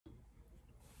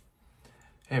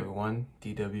Hey everyone,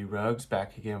 DW Rugs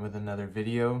back again with another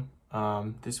video.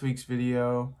 This week's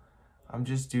video, I'm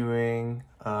just doing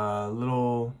a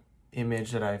little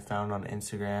image that I found on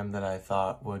Instagram that I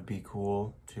thought would be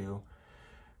cool to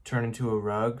turn into a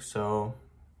rug. So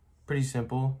pretty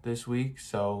simple this week,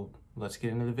 so let's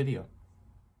get into the video.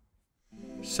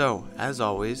 So as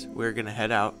always, we're gonna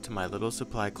head out to my little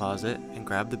supply closet and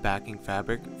grab the backing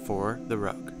fabric for the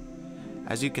rug.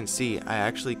 As you can see, I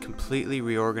actually completely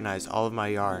reorganized all of my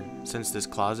yarn since this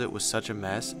closet was such a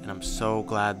mess, and I'm so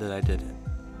glad that I did it.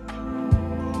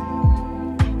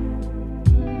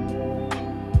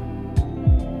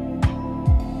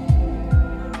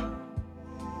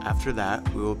 After that,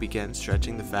 we will begin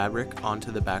stretching the fabric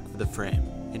onto the back of the frame,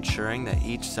 ensuring that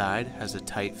each side has a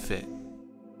tight fit.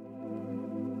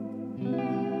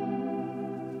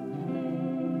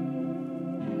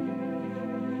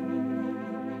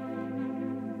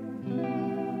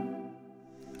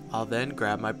 I'll then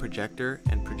grab my projector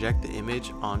and project the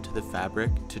image onto the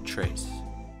fabric to trace.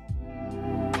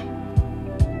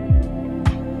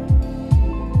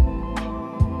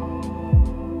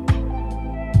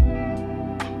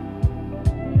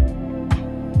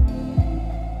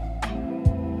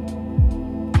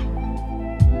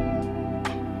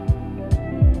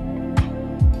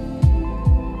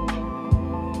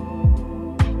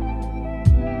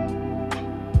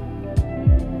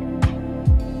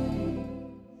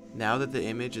 Now that the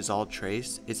image is all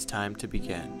traced, it's time to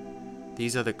begin.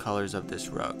 These are the colors of this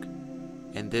rug,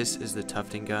 and this is the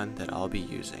tufting gun that I'll be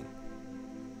using.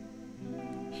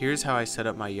 Here's how I set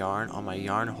up my yarn on my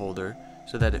yarn holder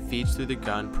so that it feeds through the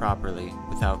gun properly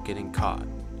without getting caught.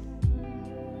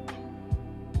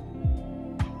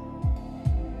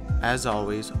 As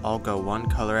always, I'll go one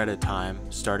color at a time,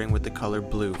 starting with the color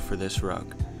blue for this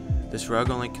rug. This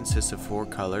rug only consists of 4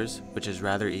 colors, which is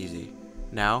rather easy.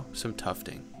 Now, some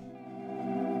tufting.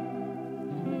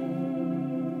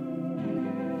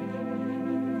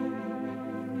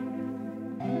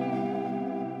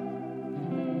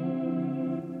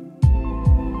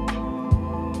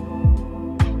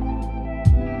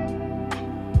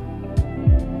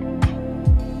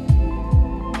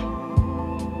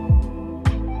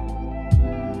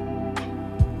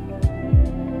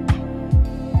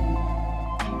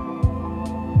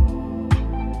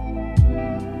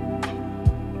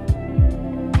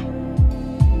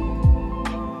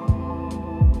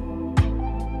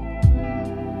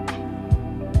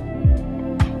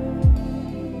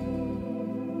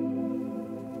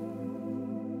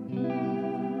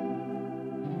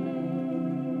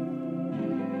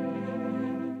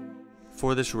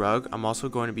 For this rug, I'm also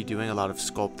going to be doing a lot of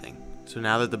sculpting. So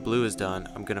now that the blue is done,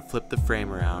 I'm going to flip the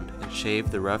frame around and shave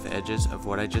the rough edges of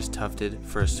what I just tufted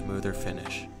for a smoother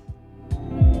finish.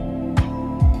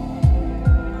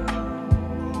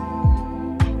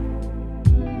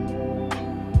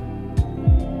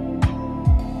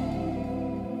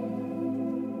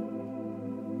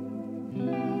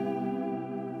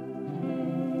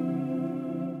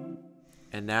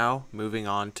 And now, moving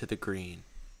on to the green.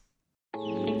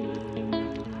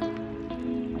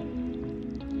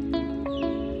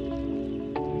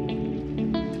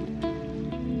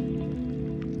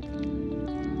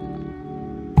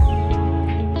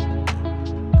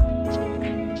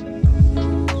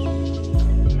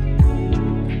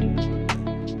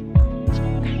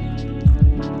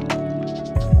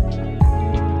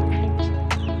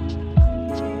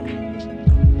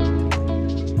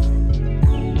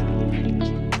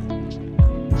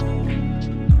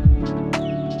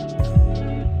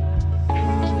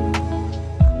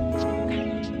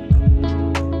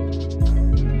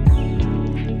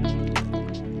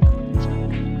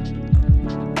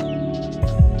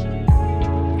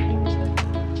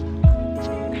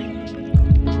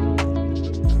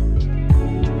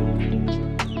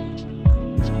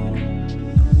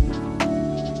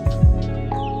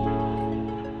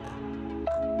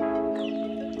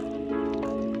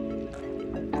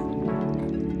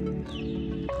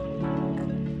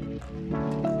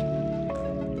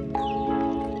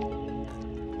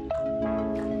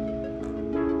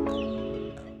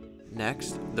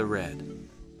 Next, the red.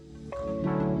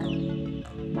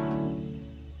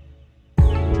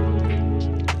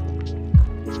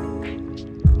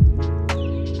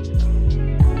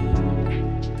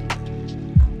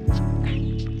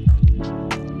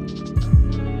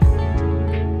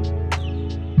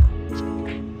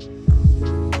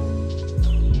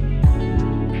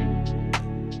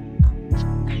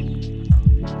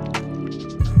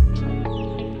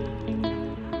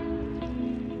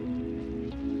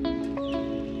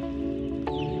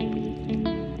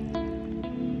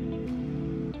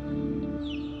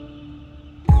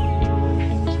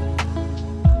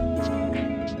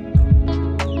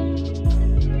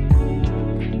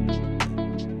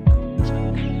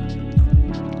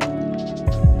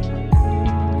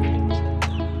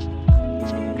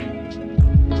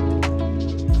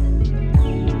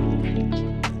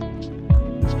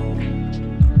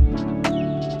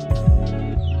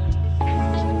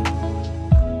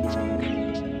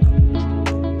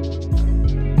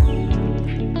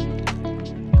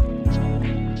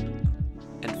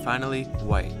 finally,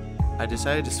 white. I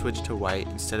decided to switch to white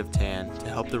instead of tan to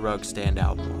help the rug stand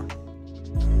out more.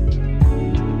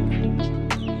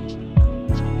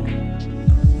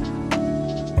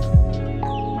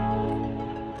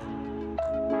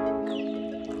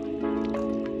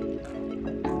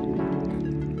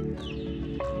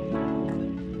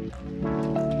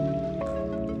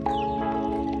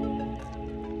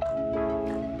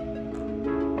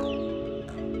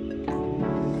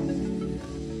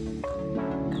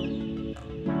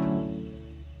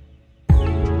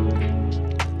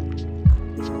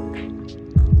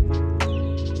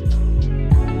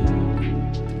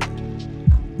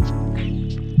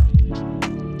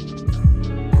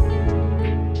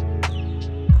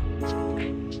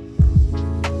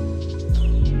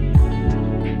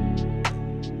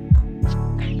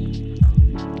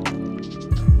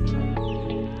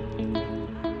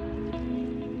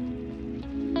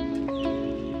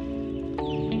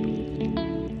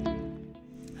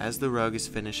 As the rug is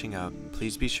finishing up,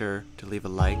 please be sure to leave a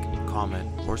like,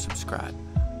 comment, or subscribe.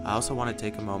 I also want to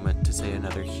take a moment to say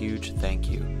another huge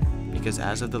thank you, because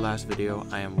as of the last video,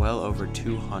 I am well over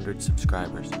 200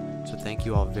 subscribers, so thank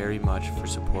you all very much for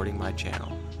supporting my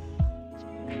channel.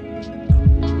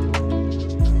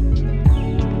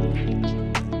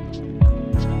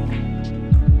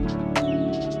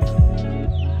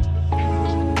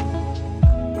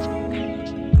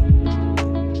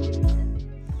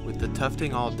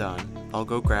 Tufting all done, I'll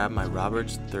go grab my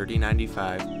Roberts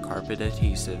 3095 carpet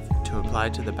adhesive to apply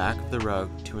to the back of the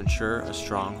rug to ensure a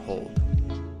strong hold.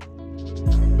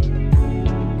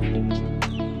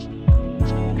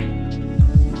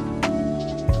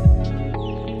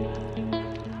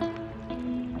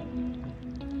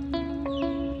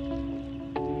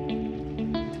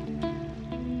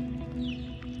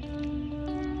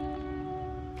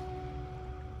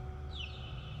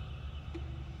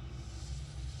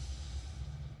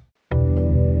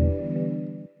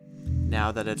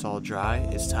 Now that it's all dry,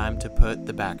 it's time to put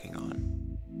the backing on.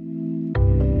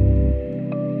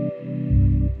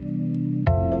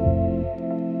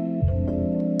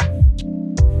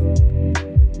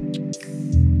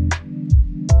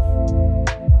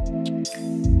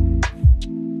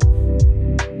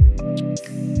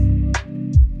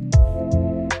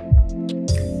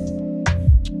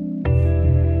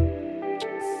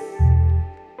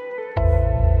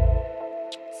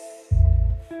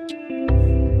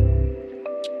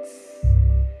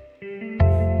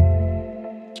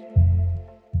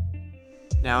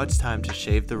 Now it's time to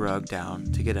shave the rug down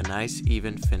to get a nice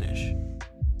even finish.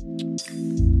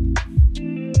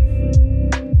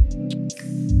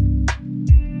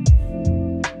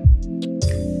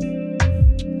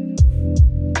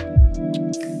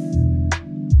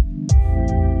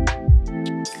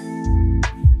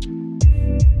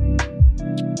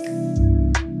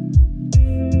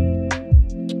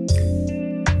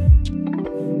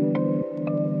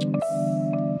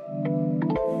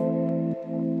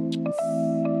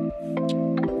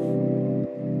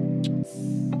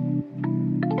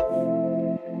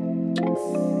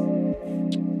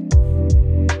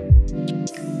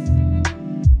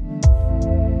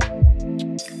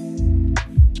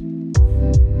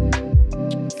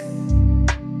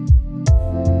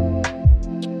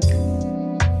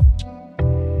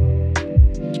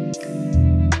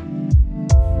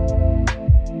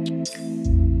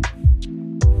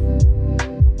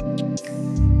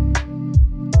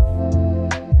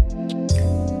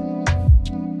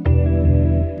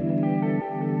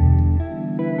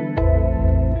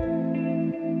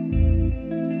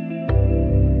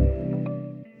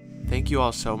 Thank you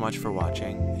all so much for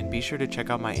watching, and be sure to check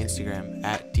out my Instagram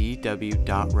at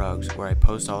dw.rugs where I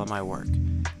post all of my work.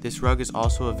 This rug is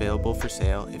also available for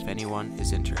sale if anyone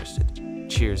is interested.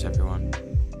 Cheers, everyone.